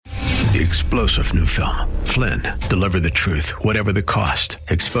The explosive new film, Flynn, deliver the truth, whatever the cost,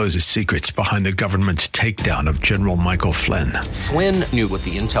 exposes secrets behind the government's takedown of General Michael Flynn. Flynn knew what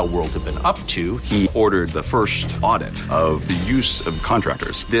the intel world had been up to. He ordered the first audit of the use of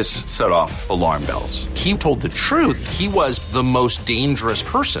contractors. This set off alarm bells. He told the truth. He was the most dangerous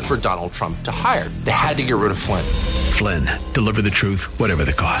person for Donald Trump to hire. They had to get rid of Flynn. Flynn, deliver the truth, whatever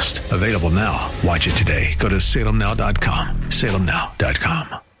the cost. Available now. Watch it today. Go to salemnow.com.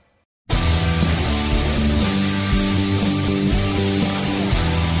 salemnow.com.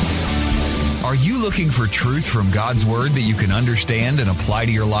 Are you looking for truth from God's Word that you can understand and apply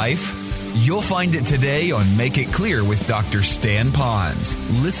to your life? You'll find it today on Make It Clear with Dr. Stan Pons.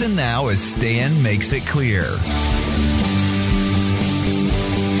 Listen now as Stan makes it clear.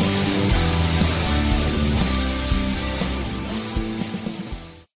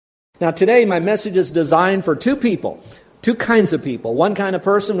 Now today my message is designed for two kinds of people. One kind of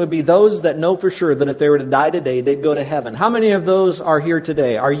person would be those that know for sure that if they were to die today, they'd go to heaven. How many of those are here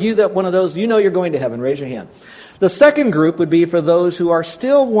today? Are you that one of those? You know you're going to heaven. Raise your hand. The second group would be for those who are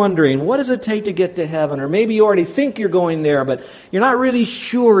still wondering, what does it take to get to heaven? Or maybe you already think you're going there, but you're not really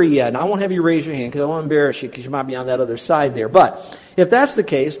sure yet. And I won't have you raise your hand because I won't embarrass you because you might be on that other side there. But if that's the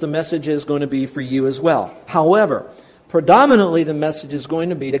case, the message is going to be for you as well. However, predominantly, the message is going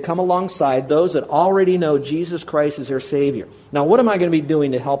to be to come alongside those that already know Jesus Christ as their Savior. Now, what am I going to be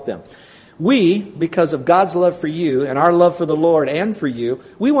doing to help them? We, because of God's love for you and our love for the Lord and for you,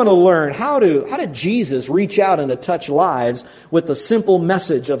 we want to learn how did Jesus reach out and to touch lives with the simple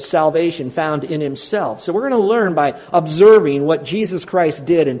message of salvation found in Himself. So we're going to learn by observing what Jesus Christ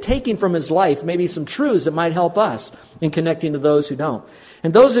did and taking from His life maybe some truths that might help us in connecting to those who don't.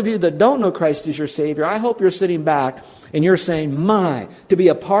 And those of you that don't know Christ as your Savior, I hope you're sitting back and you're saying, to be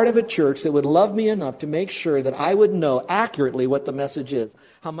a part of a church that would love me enough to make sure that I would know accurately what the message is,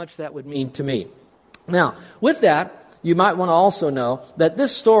 how much that would mean to me. Now, with that, you might want to also know that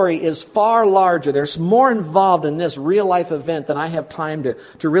this story is far larger. There's more involved in this real-life event than I have time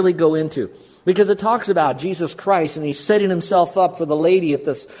to really go into. Because it talks about Jesus Christ, and He's setting Himself up for the lady at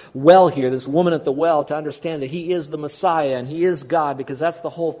this well here, this woman at the well, to understand that He is the Messiah and He is God, because that's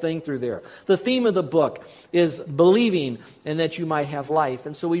the whole thing through there. The theme of the book is believing and that you might have life.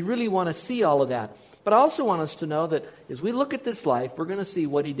 And so we really want to see all of that. But I also want us to know that as we look at this life, we're going to see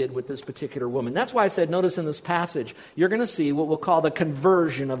what He did with this particular woman. That's why I said, notice in this passage, you're going to see what we'll call the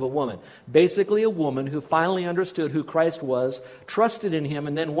conversion of a woman. Basically a woman who finally understood who Christ was, trusted in Him,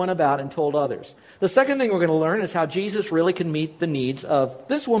 and then went about and told others. The second thing we're going to learn is how Jesus really can meet the needs of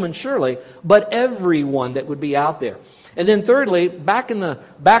this woman, surely, but everyone that would be out there. And then thirdly, back in the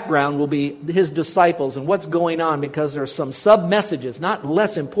background will be His disciples and what's going on, because there's some sub-messages, not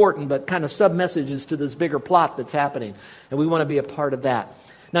less important, but kind of sub-messages to this bigger plot that's happening. And we want to be a part of that.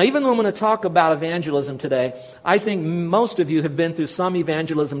 Now, even though I'm going to talk about evangelism today, I think most of you have been through some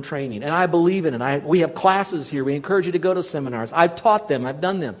evangelism training, and I believe in it. We have classes here. We encourage you to go to seminars. I've taught them. I've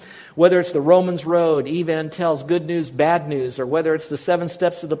done them. Whether it's the Romans Road, Evangels, Good News, Bad News, or whether it's the 7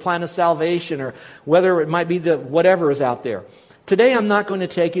 Steps to the Plan of Salvation, or whether it might be the whatever is out there. Today, I'm not going to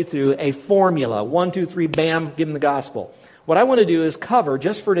take you through a formula. 1, 2, 3, bam, give them the gospel. What I want to do is cover,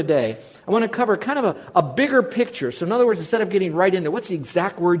 just for today, I want to cover kind of a bigger picture. So in other words, instead of getting right into what's the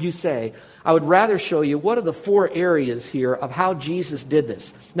exact word you say, I would rather show you what are the 4 areas here of how Jesus did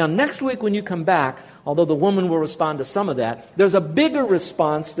this. Now, next week when you come back, although the woman will respond to some of that, there's a bigger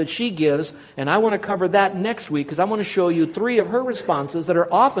response that she gives, and I want to cover that next week because I want to show you 3 of her responses that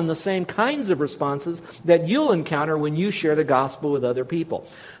are often the same kinds of responses that you'll encounter when you share the gospel with other people.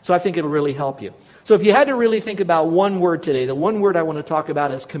 So I think it'll really help you. So if you had to really think about one word today, the one word I want to talk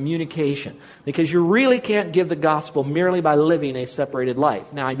about is communication. Because you really can't give the gospel merely by living a separated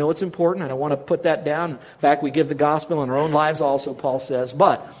life. Now, I know it's important. I don't want to put that down. In fact, we give the gospel in our own lives also, Paul says.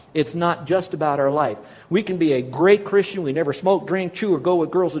 But it's not just about our life. We can be a great Christian. We never smoke, drink, chew, or go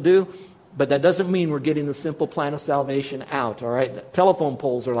with girls who do. But that doesn't mean we're getting the simple plan of salvation out, all right? Telephone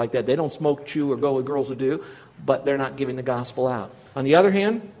poles are like that. They don't smoke, chew, or go with girls who do, but they're not giving the gospel out. On the other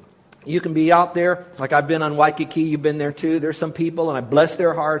hand, you can be out there, like I've been on Waikiki, you've been there too. There's some people, and I bless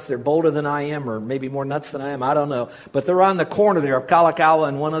their hearts. They're bolder than I am, or maybe more nuts than I am, I don't know. But they're on the corner there of Kalakaua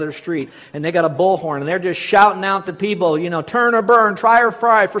and one other street, and they got a bullhorn, and they're just shouting out to people, turn or burn, try or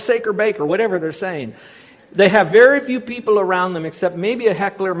fry, forsake or bake, or whatever they're saying. They have very few people around them except maybe a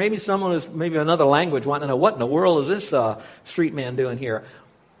heckler, maybe someone who's maybe another language wanting to know, what in the world is this street man doing here?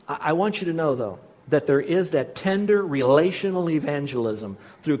 I want you to know, though, that there is that tender relational evangelism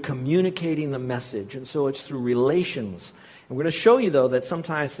through communicating the message. And so it's through relations. I'm going to show you, though, that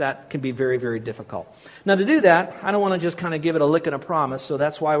sometimes that can be very, very difficult. Now, to do that, I don't want to just kind of give it a lick and a promise, so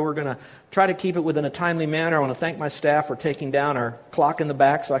that's why we're going to try to keep it within a timely manner. I want to thank my staff for taking down our clock in the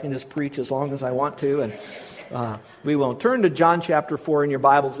back so I can just preach as long as I want to, and we won't. Turn to John chapter 4 in your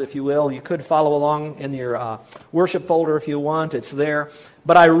Bibles, if you will. You could follow along in your worship folder if you want. It's there.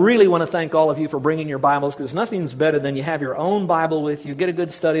 But I really want to thank all of you for bringing your Bibles, because nothing's better than you have your own Bible with you. Get a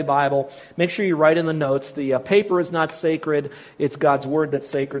good study Bible. Make sure you write in the notes. The paper is not sacred. It's God's Word that's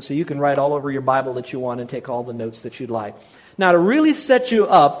sacred. So you can write all over your Bible that you want and take all the notes that you'd like. Now, to really set you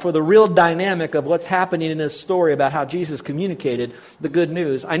up for the real dynamic of what's happening in this story about how Jesus communicated the good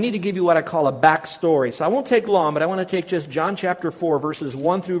news, I need to give you what I call a backstory. So I won't take long, but I want to take just John chapter 4, verses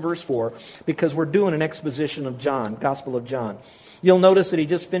 1 through verse 4, because we're doing an exposition of John, Gospel of John. You'll notice that he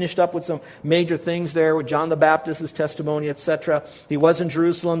just finished up with some major things there with John the Baptist's testimony, etc. He was in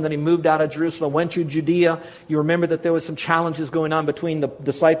Jerusalem, then he moved out of Jerusalem, went to Judea. You remember that there was some challenges going on between the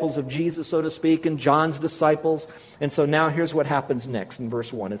disciples of Jesus, so to speak, and John's disciples. And so now here's what happens next in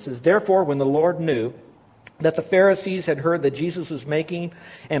verse 1. It says, "Therefore, when the Lord knew that the Pharisees had heard that Jesus was making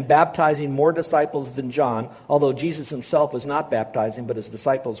and baptizing more disciples than John, although Jesus himself was not baptizing, but his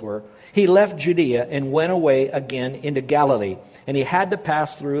disciples were, he left Judea and went away again into Galilee, and he had to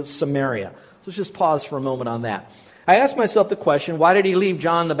pass through Samaria." So let's just pause for a moment on that. I asked myself the question, why did he leave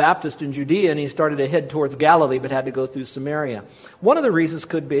John the Baptist in Judea and he started to head towards Galilee but had to go through Samaria? One of the reasons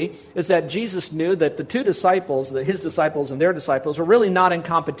could be is that Jesus knew that the two disciples, his disciples and their disciples, were really not in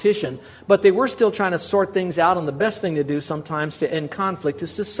competition, but they were still trying to sort things out, and the best thing to do sometimes to end conflict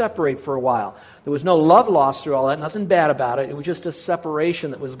is to separate for a while. There was no love lost through all that, nothing bad about it. It was just a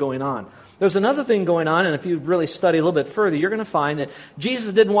separation that was going on. There's another thing going on, and if you really study a little bit further, you're going to find that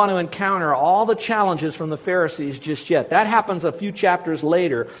Jesus didn't want to encounter all the challenges from the Pharisees just yet. That happens a few chapters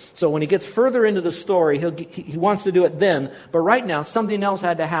later. So when he gets further into the story, he wants to do it then. But right now, something else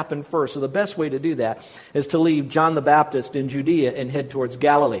had to happen first. So the best way to do that is to leave John the Baptist in Judea and head towards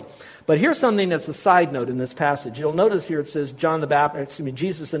Galilee. But here's something that's a side note in this passage. You'll notice here it says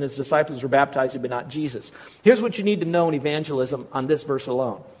Jesus and his disciples were baptizing, but not Jesus. Here's what you need to know in evangelism on this verse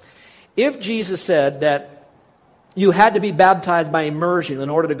alone. If Jesus said that you had to be baptized by immersion in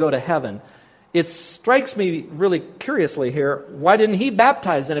order to go to heaven, it strikes me really curiously here, why didn't he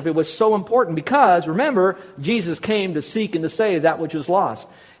baptize then if it was so important? Because, remember, Jesus came to seek and to save that which was lost.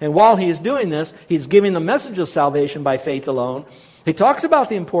 And while he is doing this, he's giving the message of salvation by faith alone. He talks about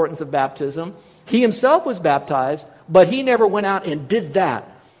the importance of baptism. He himself was baptized, but he never went out and did that.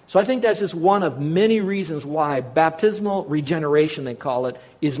 So I think that's just one of many reasons why baptismal regeneration, they call it,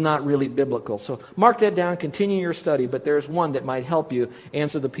 is not really biblical. So mark that down, continue your study, but there's one that might help you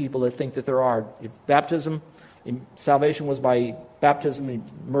answer the people that think that there are. If salvation was by baptism,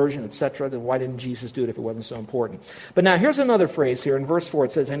 immersion, etc., then why didn't Jesus do it if it wasn't so important? But now here's another phrase here in verse 4.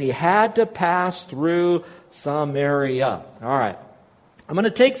 It says, "And he had to pass through Samaria." All right. I'm going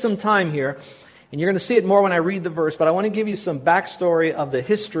to take some time here. And you're going to see it more when I read the verse, but I want to give you some backstory of the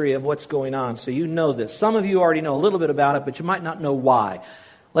history of what's going on so you know this. Some of you already know a little bit about it, but you might not know why.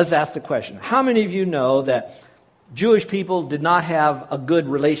 Let's ask the question. How many of you know that Jewish people did not have a good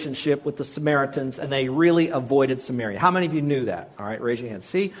relationship with the Samaritans and they really avoided Samaria? How many of you knew that? All right, raise your hand.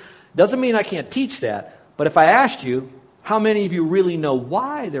 See, doesn't mean I can't teach that, but if I asked you, how many of you really know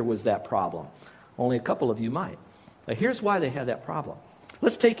why there was that problem? Only a couple of you might. Now, here's why they had that problem.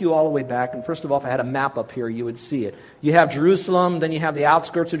 Let's take you all the way back. And first of all, if I had a map up here, you would see it. You have Jerusalem, then you have the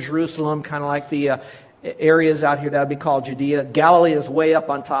outskirts of Jerusalem, kind of like the areas out here that would be called Judea. Galilee is way up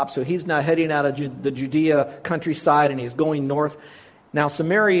on top, so he's now heading out of the Judea countryside and he's going north. Now,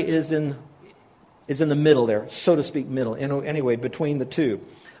 Samaria is in the middle there, so to speak, middle. Anyway, between the two.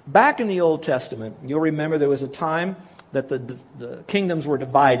 Back in the Old Testament, you'll remember there was a time that the kingdoms were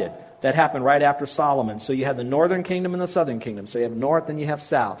divided. That happened right after Solomon. So you have the northern kingdom and the southern kingdom. So you have north and you have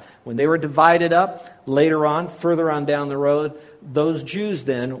south. When they were divided up, later on, further on down the road, those Jews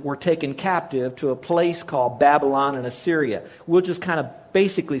then were taken captive to a place called Babylon and Assyria. We'll just kind of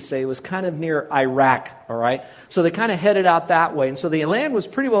basically say it was kind of near Iraq, all right? So they kind of headed out that way. And so the land was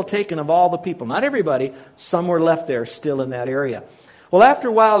pretty well taken of all the people. Not everybody. Some were left there still in that area. Well, after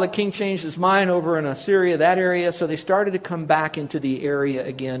a while, the king changed his mind over in Assyria, that area, so they started to come back into the area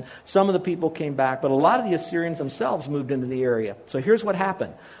again. Some of the people came back, but a lot of the Assyrians themselves moved into the area. So here's what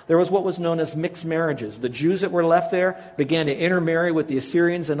happened. There was what was known as mixed marriages. The Jews that were left there began to intermarry with the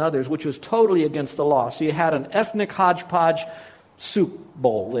Assyrians and others, which was totally against the law. So you had an ethnic hodgepodge soup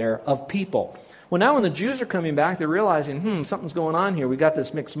bowl there of people. Well, now when the Jews are coming back, they're realizing, something's going on here. We got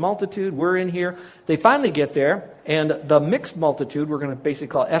this mixed multitude. We're in here. They finally get there, and the mixed multitude, we're going to basically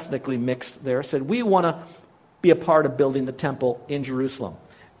call ethnically mixed there, said, we want to be a part of building the temple in Jerusalem.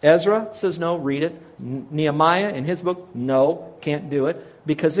 Ezra says no, read it. Nehemiah in his book, no, can't do it.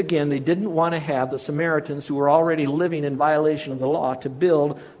 Because again, they didn't want to have the Samaritans who were already living in violation of the law to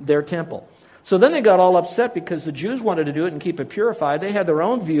build their temple. So then they got all upset because the Jews wanted to do it and keep it purified. They had their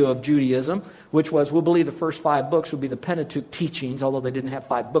own view of Judaism, which was, we'll believe the first 5 books would be the Pentateuch teachings, although they didn't have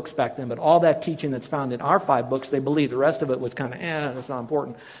 5 books back then. But all that teaching that's found in our 5 books, they believed. The rest of it was kind of, that's not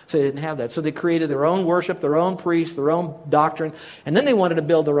important. So they didn't have that. So they created their own worship, their own priests, their own doctrine. And then they wanted to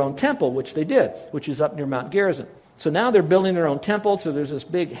build their own temple, which they did, which is up near Mount Gerizim. So now they're building their own temple, so there's this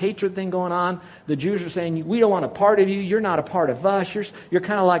big hatred thing going on. The Jews are saying, we don't want a part of you. You're not a part of us. You're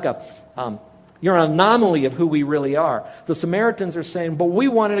kind of like you're an anomaly of who we really are. The Samaritans are saying, but we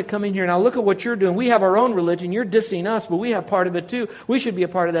wanted to come in here. Now look at what you're doing. We have our own religion. You're dissing us, but we have part of it too. We should be a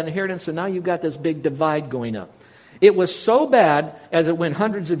part of that inheritance. So now you've got this big divide going up. It was so bad, as it went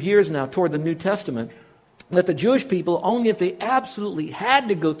hundreds of years now toward the New Testament, that the Jewish people, only if they absolutely had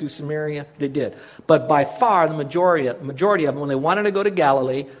to go through Samaria, they did. But by far, the majority of them, when they wanted to go to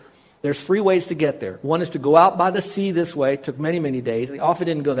Galilee, there's 3 ways to get there. One is to go out by the sea this way. It took many, many days. They often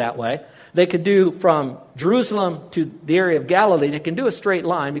didn't go that way. They could do from Jerusalem to the area of Galilee. They can do a straight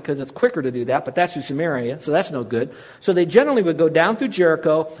line because it's quicker to do that, but that's through Samaria, so that's no good. So they generally would go down through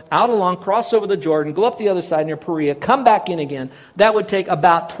Jericho, out along, cross over the Jordan, go up the other side near Perea, come back in again. That would take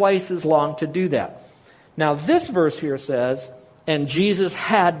about twice as long to do that. Now this verse here says, and Jesus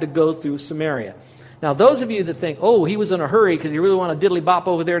had to go through Samaria. Now those of you that think, he was in a hurry because he really wanted to diddly-bop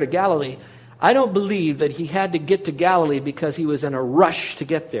over there to Galilee, I don't believe that he had to get to Galilee because he was in a rush to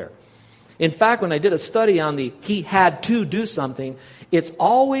get there. In fact, when I did a study on he had to do something, it's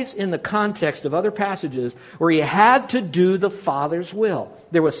always in the context of other passages where he had to do the Father's will.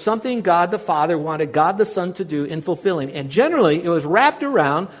 There was something God the Father wanted God the Son to do in fulfilling. And generally, it was wrapped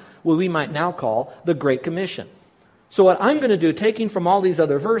around what we might now call the Great Commission. So what I'm going to do, taking from all these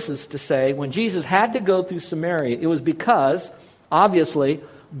other verses to say, when Jesus had to go through Samaria, it was because, obviously,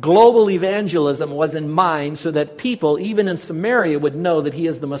 global evangelism was in mind so that people, even in Samaria, would know that he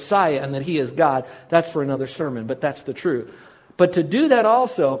is the Messiah and that he is God. That's for another sermon, but that's the truth. But to do that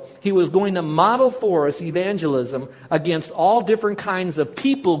also, he was going to model for us evangelism against all different kinds of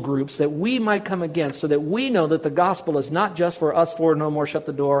people groups that we might come against so that we know that the gospel is not just for us four, no more, shut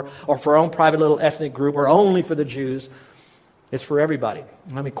the door, or for our own private little ethnic group, or only for the Jews. It's for everybody.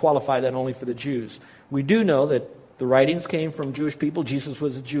 Let me qualify that only for the Jews. We do know that the writings came from Jewish people. Jesus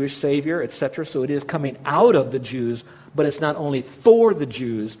was a Jewish Savior, etc. So it is coming out of the Jews, but it's not only for the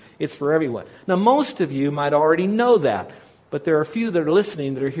Jews, it's for everyone. Now, most of you might already know that. But there are a few that are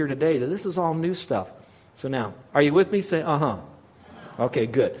listening that are here today that this is all new stuff. So now, are you with me? Say, Okay,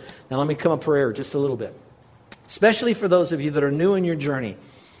 good. Now let me come up prayer just a little bit. Especially for those of you that are new in your journey.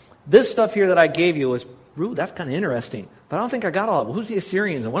 This stuff here that I gave you was, that's kind of interesting. But I don't think I got all of it. Who's the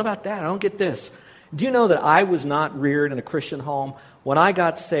Assyrians? And what about that? I don't get this. Do you know that I was not reared in a Christian home? When I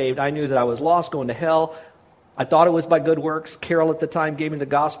got saved, I knew that I was lost, going to hell. I thought it was by good works. Carol at the time gave me the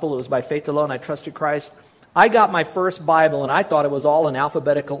gospel. It was by faith alone. I trusted Christ. I got my first Bible, and I thought it was all in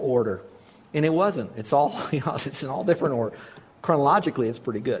alphabetical order. And it wasn't. It's all, it's in all different order. Chronologically, it's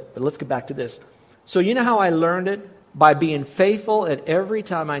pretty good. But let's get back to this. So you know how I learned it? By being faithful at every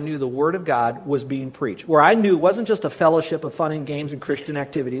time I knew the Word of God was being preached. Where I knew it wasn't just a fellowship of fun and games and Christian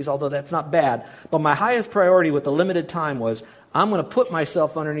activities, although that's not bad. But my highest priority with the limited time was, I'm going to put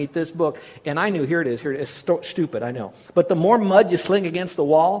myself underneath this book. And I knew, here it is. Stupid, I know. But the more mud you sling against the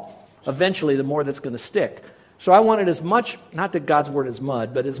wall, eventually the more that's going to stick. So I wanted as much, not that God's Word is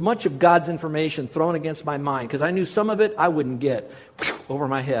mud, but as much of God's information thrown against my mind, because I knew some of it I wouldn't get over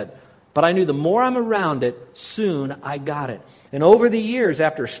my head. But I knew the more I'm around it, soon I got it. And over the years,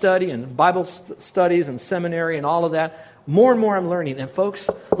 after study and Bible studies and seminary and all of that, more and more I'm learning. And folks,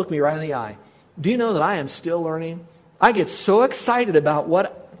 look me right in the eye. Do you know that I am still learning? I get so excited about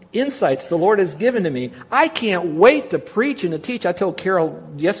what insights the Lord has given to me. I can't wait to preach and to teach. I told Carol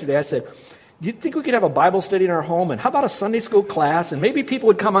yesterday, I said, do you think we could have a Bible study in our home? And how about a Sunday school class? And maybe people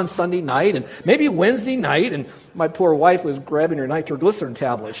would come on Sunday night and maybe Wednesday night. And my poor wife was grabbing her nitroglycerin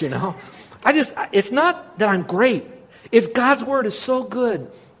tablets, It's not that I'm great. It's God's Word is so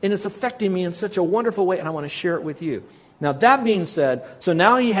good and it's affecting me in such a wonderful way, and I want to share it with you. Now, that being said, so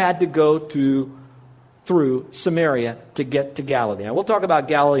now he had to go through Samaria to get to Galilee. Now, we'll talk about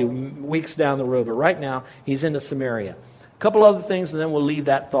Galilee weeks down the road, but right now, he's into Samaria. A couple other things, and then we'll leave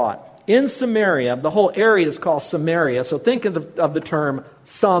that thought. In Samaria, the whole area is called Samaria, so think of the term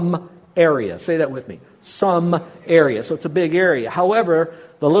some area. Say that with me. Some area. So it's a big area. However,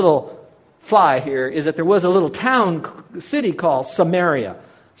 the little fly here is that there was a little city called Samaria.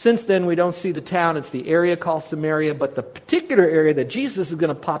 Since then, we don't see the town. It's the area called Samaria, but the particular area that Jesus is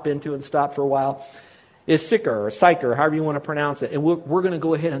going to pop into and stop for a while is Sychar, however you want to pronounce it. And we're going to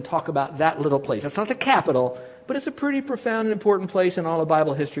go ahead and talk about that little place. It's not the capital, but it's a pretty profound and important place in all of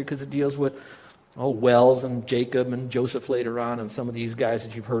Bible history because it deals with Wells and Jacob and Joseph later on and some of these guys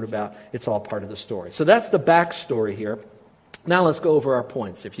that you've heard about. It's all part of the story. So that's the backstory here. Now let's go over our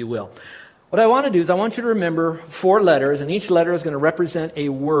points, if you will. What I want to do is I want you to remember 4 letters, and each letter is going to represent a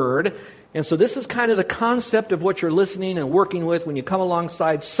word. And so this is kind of the concept of what you're listening and working with when you come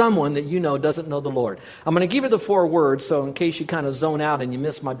alongside someone that you know doesn't know the Lord. I'm going to give you the 4 words, so in case you kind of zone out and you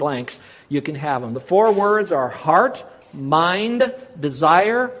miss my blanks, you can have them. The 4 words are heart, mind,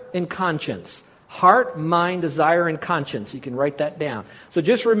 desire, and conscience. Heart, mind, desire, and conscience. You can write that down. So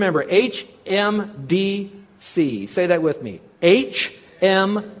just remember, HMDC. Say that with me. HMDC.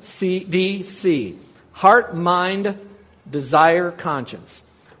 Heart, mind, desire, conscience.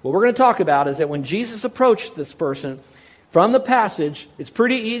 What we're going to talk about is that when Jesus approached this person, from the passage, it's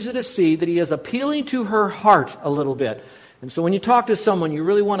pretty easy to see that he is appealing to her heart a little bit. And so when you talk to someone, you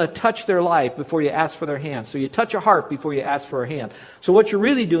really want to touch their life before you ask for their hand. So you touch a heart before you ask for a hand. So what you're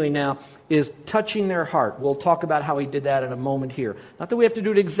really doing now is touching their heart. We'll talk about how he did that in a moment here. Not that we have to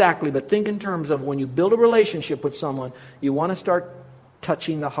do it exactly, but think in terms of when you build a relationship with someone, you want to start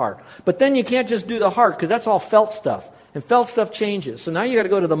touching the heart. But then you can't just do the heart because that's all felt stuff. And felt stuff changes. So now you got to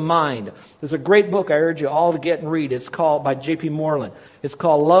go to the mind. There's a great book I urge you all to get and read. It's called, by J.P. Moreland. It's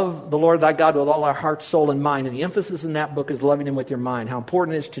called Love the Lord Thy God with All Our Heart, Soul, and Mind. And the emphasis in that book is loving Him with your mind. How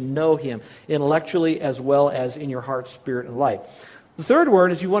important it is to know Him intellectually as well as in your heart, spirit, and life. The third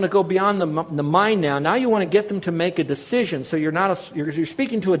word is you want to go beyond the mind now. Now you want to get them to make a decision. So you're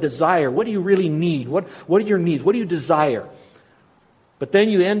speaking to a desire. What do you really need? What are your needs? What do you desire? But then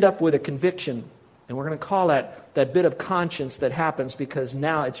you end up with a conviction. And we're going to call that bit of conscience that happens because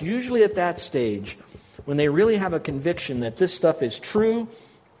now it's usually at that stage when they really have a conviction that this stuff is true,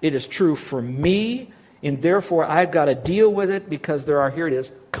 it is true for me, and therefore I've got to deal with it because there are, here it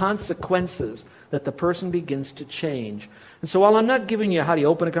is, consequences that the person begins to change. And so while I'm not giving you how do you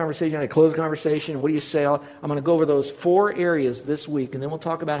open a conversation, how do you close a conversation, what do you say, I'm going to go over those 4 areas this week, and then we'll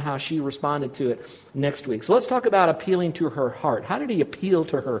talk about how she responded to it next week. So let's talk about appealing to her heart. How did he appeal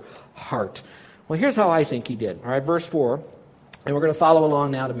to her heart? Well, here's how I think he did. All right, verse 4, and we're going to follow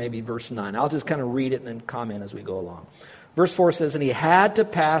along now to maybe verse 9. I'll just kind of read it and then comment as we go along. Verse 4 says, and he had to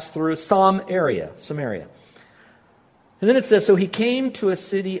pass through Samaria. And then it says, so he came to a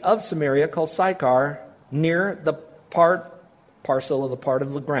city of Samaria called Sychar, near the parcel of the part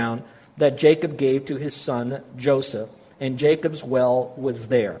of the ground that Jacob gave to his son Joseph, and Jacob's well was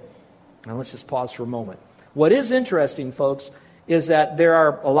there. Now let's just pause for a moment. What is interesting, folks, is that there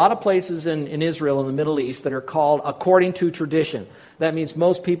are a lot of places in Israel and the Middle East that are called according to tradition. That means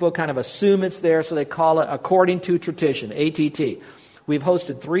most people kind of assume it's there, so they call it according to tradition, ATT. We've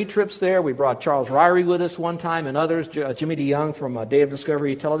hosted 3 trips there. We brought Charles Ryrie with us one time and others, Jimmy DeYoung from Day of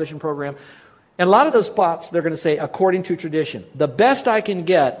Discovery television program. And a lot of those spots, they're going to say according to tradition. The best I can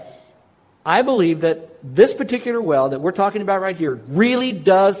get, I believe that this particular well that we're talking about right here really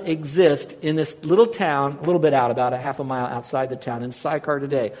does exist in this little town, a little bit out, about a half a mile outside the town in Sychar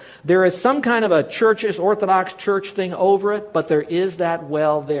today. There is some kind of a churchish, Orthodox church thing over it, but there is that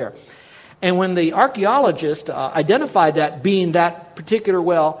well there. And when the archaeologists identified that being that particular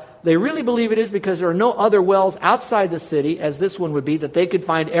well, they really believe it is because there are no other wells outside the city, as this one would be, that they could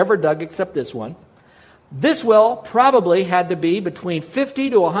find ever dug except this one. This well probably had to be between 50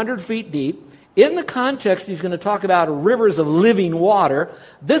 to 100 feet deep. In the context, he's going to talk about rivers of living water.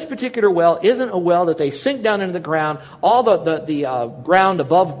 This particular well isn't a well that they sink down into the ground. All the ground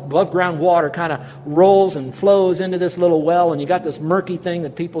above ground water kind of rolls and flows into this little well, and you got this murky thing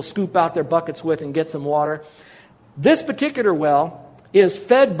that people scoop out their buckets with and get some water. This particular well is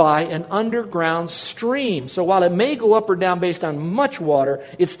fed by an underground stream. So while it may go up or down based on much water,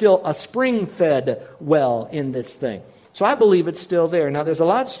 it's still a spring-fed well in this thing. So I believe it's still there. Now, there's a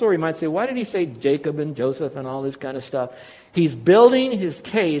lot of story. You might say, why did he say Jacob and Joseph and all this kind of stuff? He's building his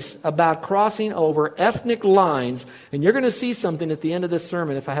case about crossing over ethnic lines, and you're going to see something at the end of this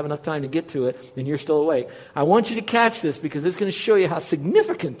sermon, if I have enough time to get to it, and you're still awake. I want you to catch this because it's going to show you how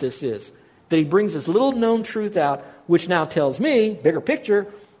significant this is, that he brings this little known truth out, which now tells me, bigger picture,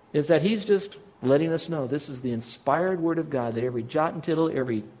 is that he's just letting us know this is the inspired word of God, that every jot and tittle,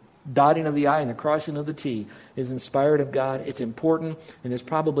 every dotting of the I and the crossing of the T is inspired of God. It's important, and there's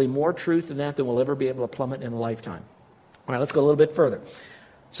probably more truth in that than we'll ever be able to plummet in a lifetime. All right, let's go a little bit further.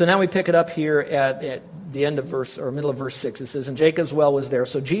 So now we pick it up here at the end of verse, or middle of verse 6. It says, and Jacob's well was there.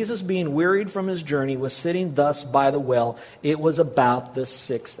 So Jesus, being wearied from his journey, was sitting thus by the well. It was about the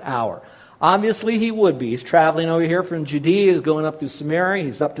 6th hour. Obviously he would be. He's traveling over here from Judea. He's going up through Samaria.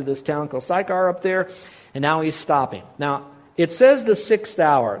 He's up to this town called Sychar up there. And now he's stopping. Now, it says the 6th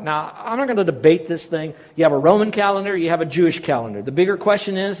hour. Now, I'm not going to debate this thing. You have a Roman calendar. You have a Jewish calendar. The bigger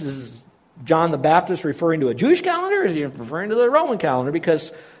question is John the Baptist referring to a Jewish calendar, or is he referring to the Roman calendar?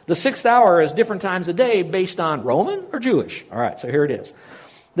 Because the 6th hour is different times a day based on Roman or Jewish. All right, so here it is.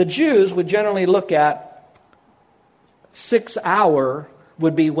 The Jews would generally look at 6th hour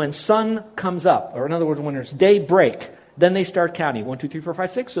would be when sun comes up, or in other words, when there's daybreak. Then they start counting. 1, 2, 3, 4,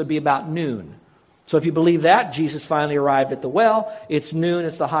 5, 6, so it'd be about noon. So if you believe that, Jesus finally arrived at the well. It's noon.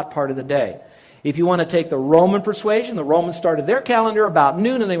 It's the hot part of the day. If you want to take the Roman persuasion, the Romans started their calendar about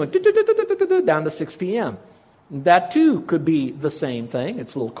noon, and they went down to 6 p.m. That, too, could be the same thing.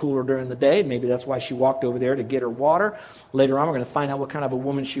 It's a little cooler during the day. Maybe that's why she walked over there to get her water. Later on, we're going to find out what kind of a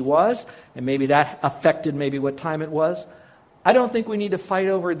woman she was, and maybe that affected maybe what time it was. I don't think we need to fight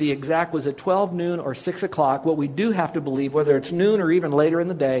over the exact, was it 12 noon or 6 o'clock? What we do have to believe, whether it's noon or even later in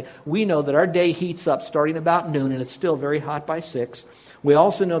the day, we know that our day heats up starting about noon, and it's still very hot by 6. We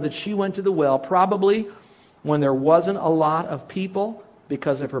also know that she went to the well probably when there wasn't a lot of people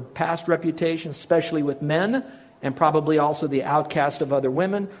because of her past reputation, especially with men, and probably also the outcast of other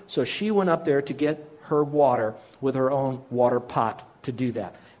women. So she went up there to get her water with her own water pot to do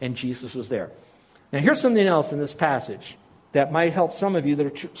that. And Jesus was there. Now here's something else in this passage that might help some of you that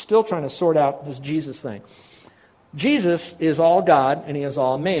are still trying to sort out this Jesus thing. Jesus is all God and he is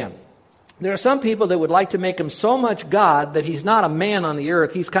all man. There are some people that would like to make him so much God that he's not a man on the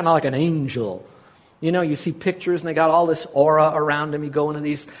earth. He's kind of like an angel. You know, you see pictures and they got all this aura around him. You go into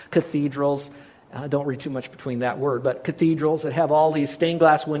these cathedrals. Don't read too much between that word, but cathedrals that have all these stained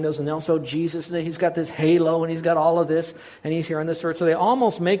glass windows, and also Jesus, and he's got this halo and he's got all of this, and he's here on this earth. So they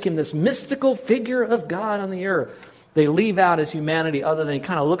almost make him this mystical figure of God on the earth. They leave out his humanity other than he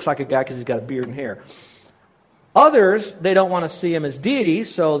kind of looks like a guy because he's got a beard and hair. Others, they don't want to see him as deity,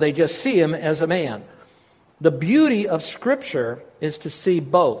 so they just see him as a man. The beauty of Scripture is to see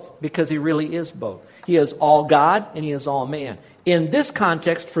both, because he really is both. He is all God and he is all man. In this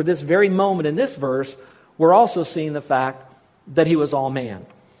context, for this very moment in this verse, we're also seeing the fact that he was all man.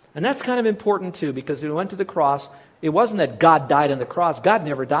 And that's kind of important too, because when he went to the cross, it wasn't that God died on the cross. God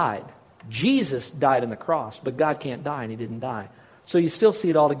never died. Jesus died on the cross, but God can't die, and he didn't die. So you still see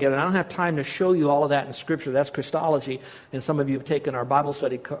it all together. And I don't have time to show you all of that in Scripture. That's Christology. And some of you have taken our Bible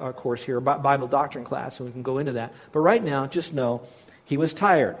study course here, Bible doctrine class, and we can go into that. But right now, just know he was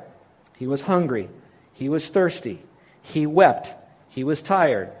tired. He was hungry. He was thirsty. He wept. He was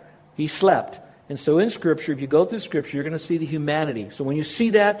tired. He slept. And so in Scripture, if you go through Scripture, you're going to see the humanity. So when you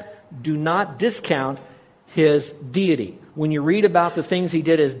see that, do not discount his deity. When you read about the things he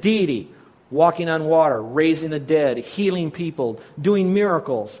did as deity, walking on water, raising the dead, healing people, doing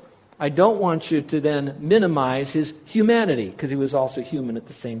miracles, I don't want you to then minimize his humanity, because he was also human at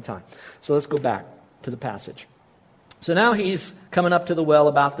the same time. So let's go back to the passage. So now he's coming up to the well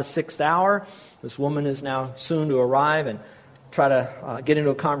about the 6th hour. This woman is now soon to arrive and try to get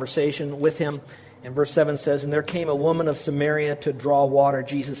into a conversation with him. And verse 7 says, and there came a woman of Samaria to draw water.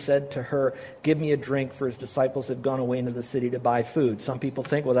 Jesus said to her, give me a drink, for his disciples had gone away into the city to buy food. Some people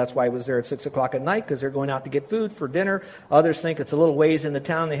think, well, that's why he was there at 6 o'clock at night, because they're going out to get food for dinner. Others think it's a little ways into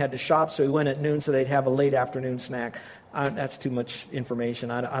town. They had to shop, so he went at noon so they'd have a late afternoon snack. That's too much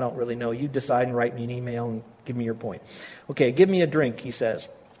information. I don't really know. You decide and write me an email and give me your point. Okay, give me a drink, he says.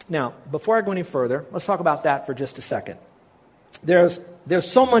 Now, before I go any further, let's talk about that for just a second. There's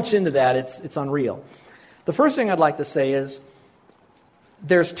so much into that, it's unreal. The first thing I'd like to say is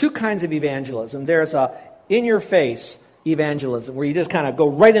there's two kinds of evangelism. There's a in-your-face evangelism where you just kind of go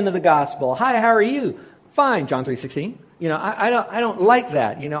right into the gospel. Hi, how are you? Fine, John 3:16. You know, I don't like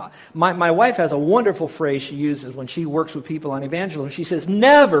that. You know, my wife has a wonderful phrase she uses when she works with people on evangelism. She says,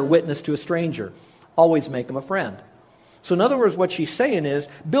 never witness to a stranger. Always make them a friend. So in other words, what she's saying is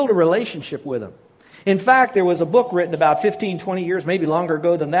build a relationship with them. In fact, there was a book written about 15, 20 years, maybe longer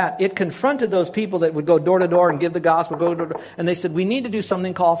ago than that. It confronted those people that would go door to door and give the gospel, go door to door, and they said, we need to do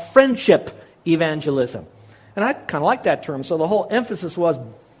something called friendship evangelism. And I kind of like that term. So the whole emphasis was,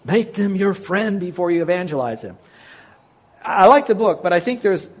 make them your friend before you evangelize them. I like the book, but I think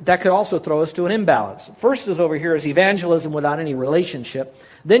that could also throw us to an imbalance. First is over here is evangelism without any relationship.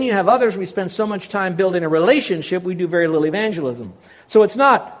 Then you have others, we spend so much time building a relationship, we do very little evangelism. So it's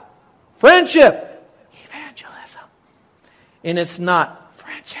not friendship evangelism. And it's not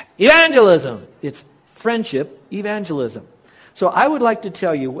friendship evangelism. It's friendship evangelism. So I would like to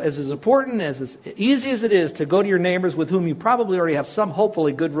tell you, as important, as easy as it is to go to your neighbors with whom you probably already have some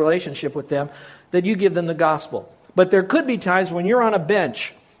hopefully good relationship with them, that you give them the gospel. But there could be times when you're on a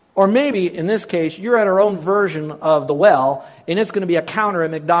bench, or maybe, in this case, you're at our own version of the well, and it's going to be a counter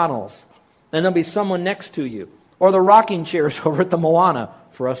at McDonald's. And there'll be someone next to you. Or the rocking chairs over at the Moana,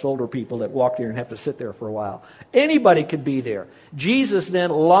 for us older people that walk there and have to sit there for a while. Anybody could be there. Jesus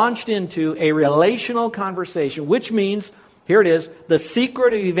then launched into a relational conversation, which means, here it is, the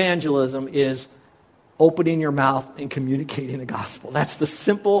secret of evangelism is opening your mouth and communicating the gospel. That's the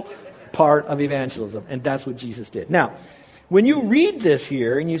simple part of evangelism, and that's what Jesus did. Now, when you read this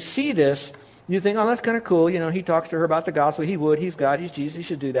here and you see this, you think, oh, that's kind of cool. You know, he talks to her about the gospel. He would. He's God. He's Jesus. He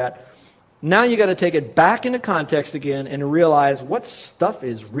should do that. Now you got to take it back into context again and realize what stuff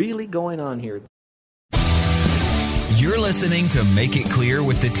is really going on here. You're listening to Make It Clear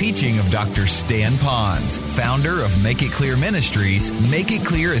with the teaching of Dr. Stan Ponz, founder of Make It Clear Ministries. Make It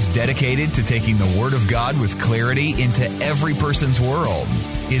Clear is dedicated to taking the Word of God with clarity into every person's world.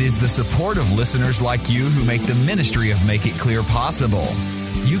 It is the support of listeners like you who make the ministry of Make It Clear possible.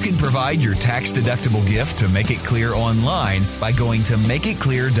 You can provide your tax-deductible gift to Make It Clear online by going to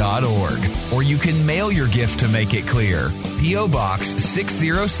makeitclear.org, or you can mail your gift to Make It Clear, P.O. Box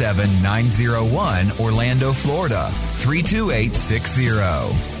 607901, Orlando, Florida 32860.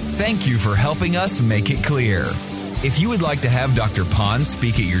 Thank you for helping us make it clear. If you would like to have Dr. Ponz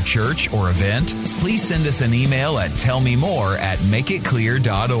speak at your church or event, please send us an email at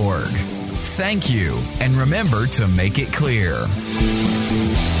tellmemore@makeitclear.org. Thank you, and remember to make it clear.